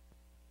us.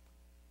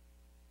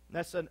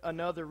 That's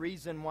another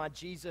reason why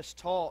Jesus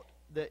taught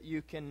that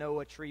you can know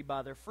a tree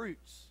by their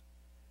fruits.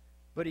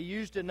 But He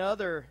used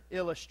another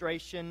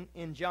illustration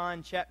in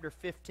John chapter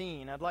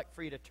 15. I'd like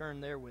for you to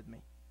turn there with me.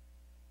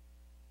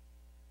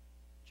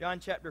 John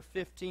chapter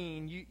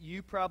 15,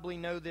 you probably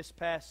know this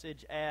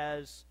passage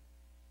as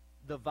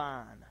the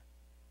vine.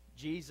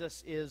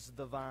 Jesus is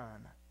the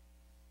vine.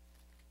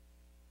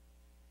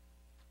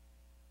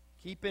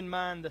 Keep in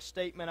mind the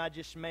statement I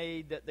just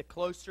made that the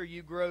closer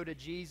you grow to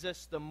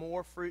Jesus, the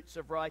more fruits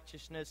of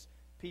righteousness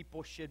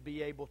people should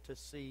be able to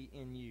see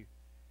in you.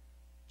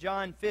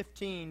 John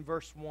 15,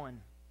 verse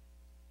 1.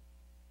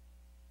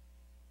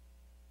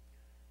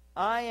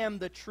 I am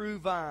the true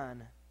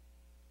vine,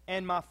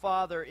 and my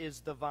Father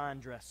is the vine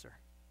dresser.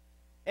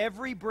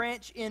 Every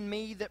branch in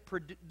me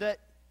that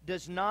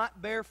does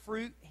not bear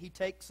fruit, He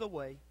takes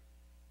away.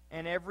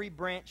 And every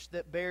branch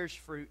that bears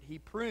fruit, He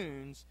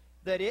prunes,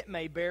 that it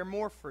may bear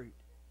more fruit.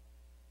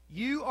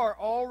 You are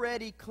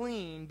already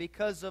clean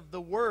because of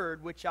the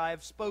word which I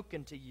have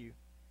spoken to you.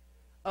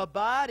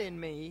 Abide in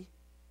me,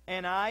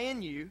 and I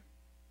in you.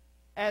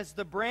 As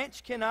the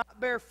branch cannot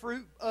bear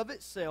fruit of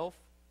itself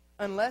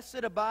unless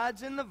it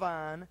abides in the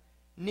vine,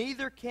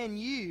 neither can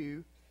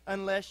you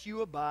unless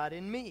you abide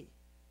in me.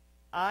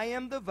 I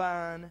am the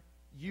vine,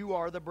 you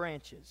are the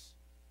branches.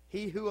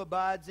 He who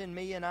abides in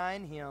me and I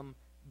in him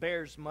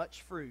bears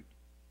much fruit,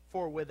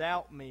 for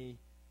without me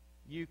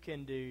you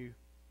can do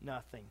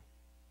nothing.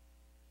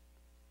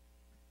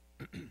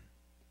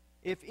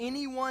 If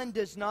anyone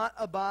does not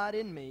abide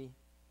in me,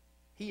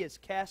 he is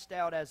cast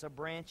out as a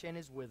branch and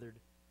is withered,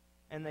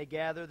 and they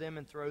gather them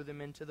and throw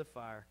them into the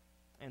fire,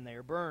 and they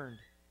are burned.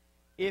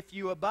 If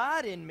you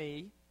abide in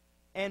me,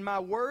 and my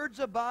words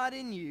abide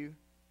in you,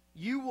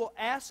 you will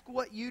ask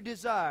what you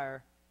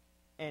desire,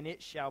 and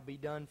it shall be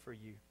done for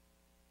you.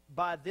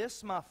 By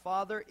this my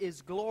Father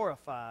is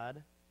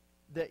glorified,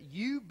 that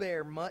you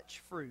bear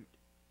much fruit,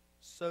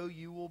 so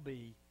you will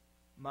be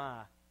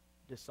my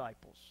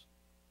disciples.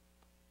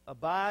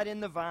 Abide in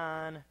the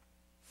vine,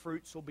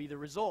 fruits will be the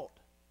result.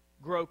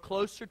 Grow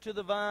closer to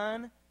the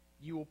vine,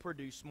 you will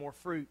produce more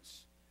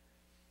fruits.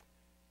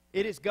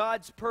 It is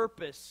God's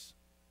purpose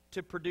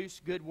to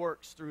produce good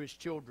works through His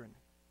children.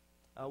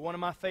 One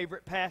of my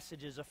favorite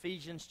passages,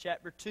 Ephesians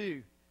chapter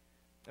 2,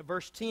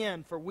 verse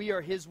 10, for we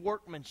are His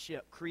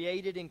workmanship,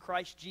 created in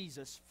Christ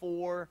Jesus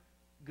for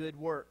good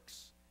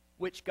works,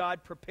 which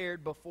God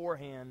prepared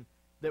beforehand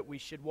that we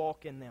should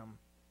walk in them.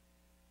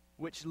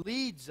 Which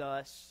leads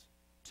us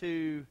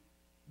to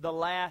the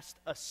last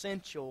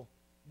essential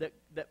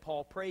that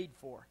Paul prayed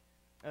for,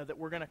 that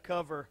we're going to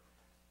cover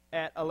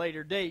at a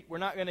later date. We're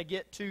not going to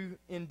get too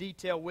in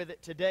detail with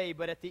it today,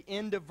 but at the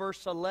end of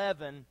verse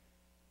 11,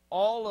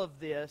 all of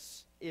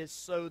this is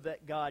so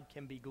that God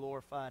can be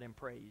glorified and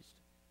praised.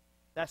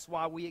 That's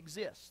why we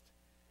exist.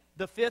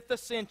 The fifth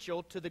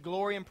essential to the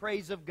glory and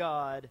praise of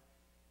God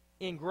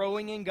in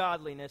growing in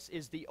godliness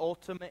is the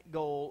ultimate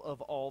goal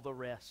of all the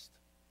rest.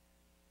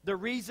 The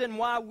reason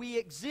why we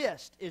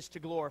exist is to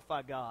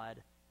glorify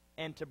God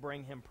and to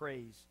bring Him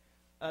praise.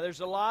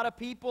 There's a lot of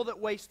people that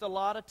waste a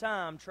lot of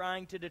time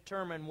trying to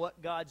determine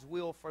what God's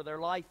will for their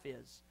life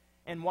is.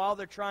 And while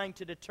they're trying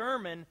to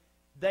determine,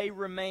 they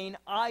remain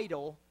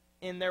idle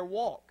in their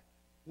walk.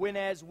 When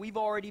as we've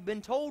already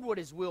been told what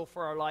His will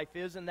for our life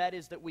is, and that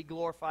is that we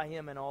glorify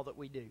Him in all that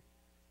we do.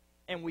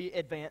 And we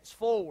advance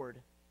forward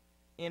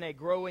in a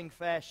growing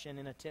fashion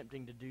in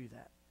attempting to do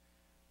that.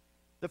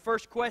 The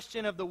first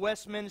question of the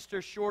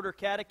Westminster Shorter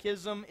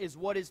Catechism is,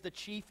 what is the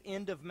chief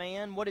end of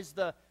man? What is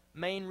the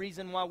main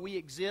reason why we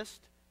exist?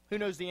 Who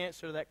knows the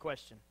answer to that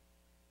question?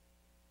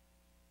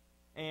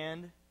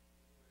 And,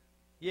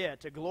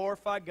 to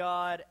glorify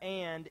God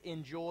and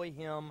enjoy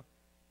Him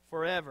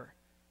forever.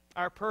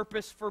 Our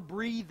purpose for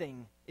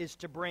breathing is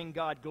to bring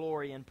God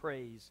glory and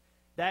praise.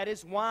 That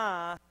is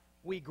why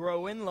we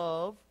grow in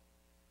love,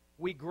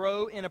 we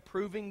grow in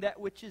approving that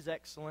which is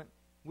excellent,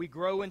 we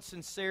grow in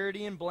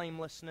sincerity and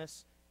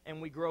blamelessness, and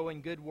we grow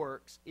in good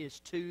works, is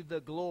to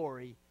the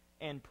glory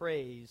and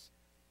praise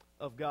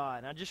of God.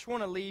 And I just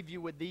want to leave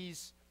you with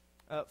these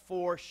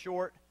four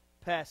short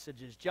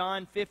passages.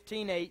 John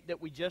 15:8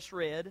 that we just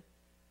read.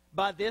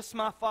 By this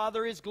my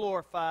Father is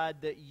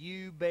glorified, that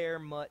you bear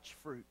much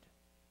fruit,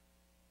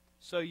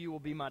 so you will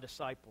be my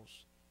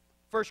disciples.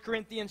 1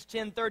 Corinthians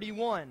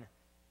 10:31.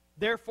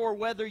 Therefore,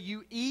 whether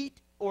you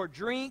eat or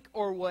drink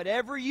or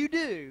whatever you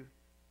do,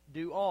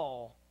 do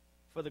all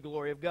for the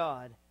glory of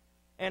God.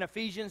 And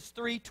Ephesians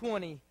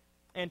 3:20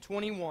 and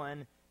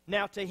 21.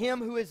 Now to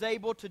Him who is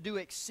able to do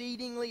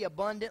exceedingly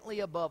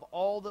abundantly above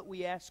all that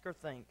we ask or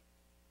think,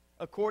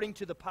 according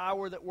to the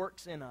power that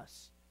works in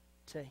us,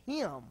 to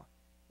Him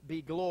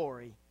be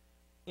glory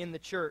in the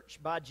church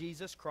by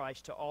Jesus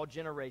Christ to all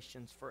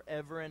generations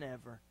forever and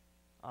ever.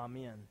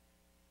 Amen.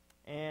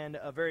 And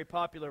a very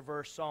popular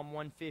verse, Psalm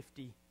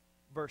 150,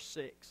 verse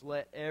 6.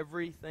 Let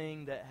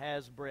everything that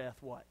has breath,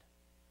 what?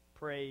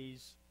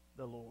 Praise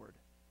the Lord.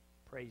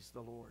 Praise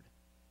the Lord.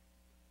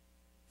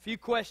 Few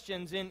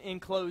questions in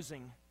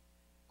closing.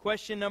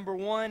 Question number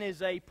one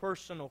is a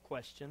personal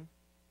question.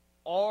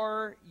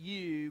 Are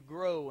you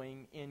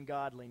growing in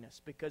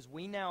godliness? Because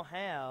we now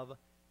have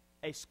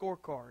a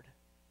scorecard.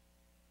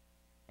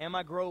 Am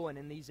I growing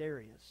in these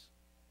areas?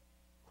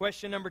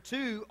 Question number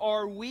two,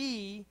 are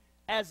we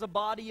as a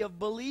body of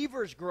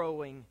believers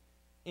growing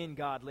in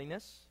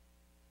godliness?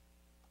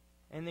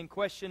 And then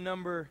question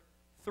number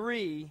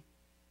three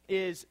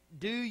is,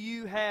 do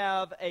you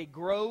have a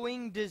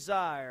growing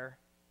desire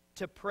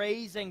to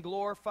praise and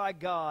glorify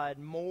God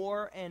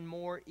more and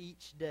more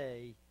each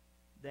day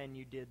than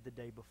you did the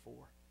day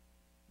before?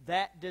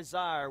 That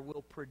desire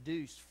will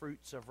produce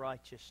fruits of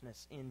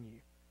righteousness in you.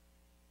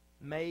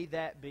 May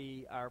that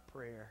be our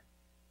prayer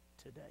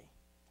today.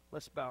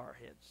 Let's bow our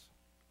heads.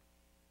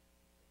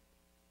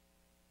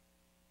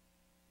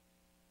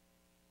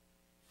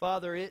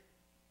 Father, it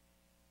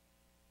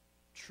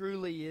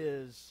truly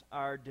is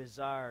our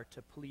desire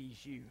to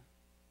please you.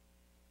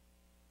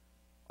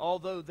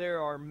 Although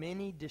there are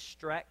many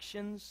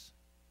distractions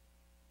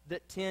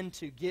that tend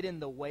to get in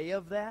the way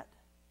of that,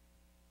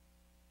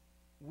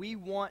 we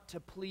want to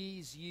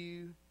please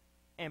you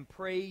and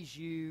praise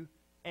you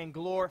and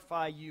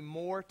glorify you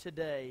more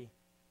today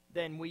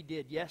than we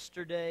did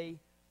yesterday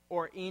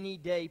or any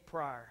day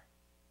prior.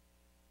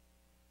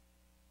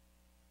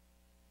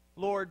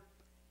 Lord,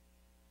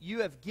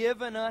 you have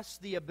given us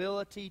the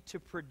ability to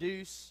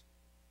produce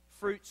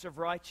fruits of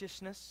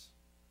righteousness.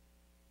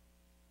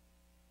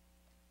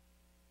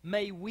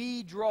 May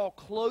we draw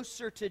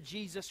closer to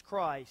Jesus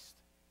Christ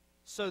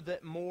so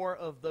that more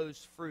of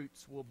those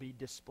fruits will be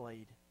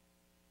displayed.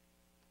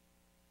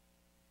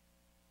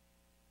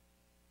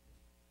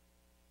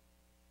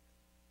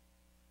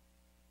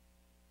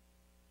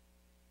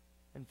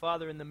 And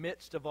Father, in the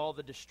midst of all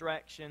the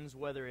distractions,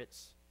 whether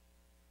it's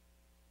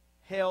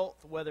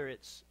health, whether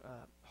it's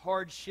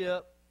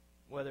hardship,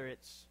 whether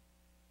it's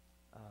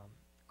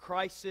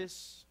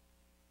crisis,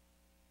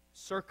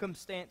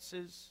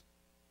 circumstances,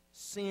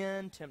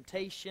 sin,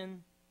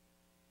 temptation,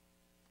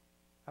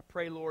 I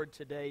pray, Lord,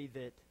 today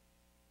that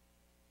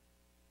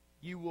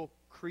you will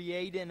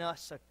create in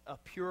us a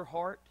pure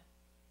heart,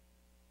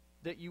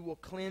 that you will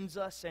cleanse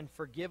us and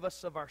forgive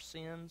us of our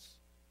sins,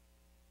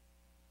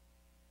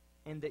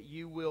 and that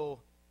you will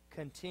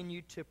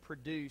continue to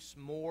produce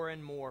more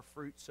and more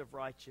fruits of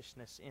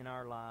righteousness in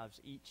our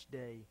lives each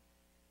day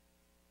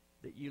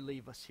that you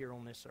leave us here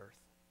on this earth.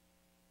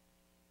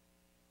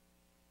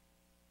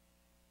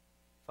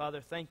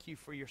 Father, thank you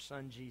for your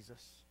Son,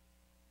 Jesus.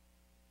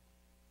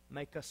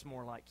 Make us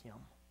more like him.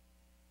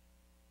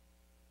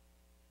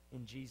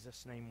 In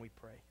Jesus' name we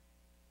pray.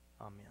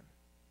 Amen.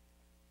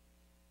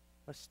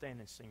 Let's stand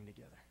and sing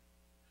together.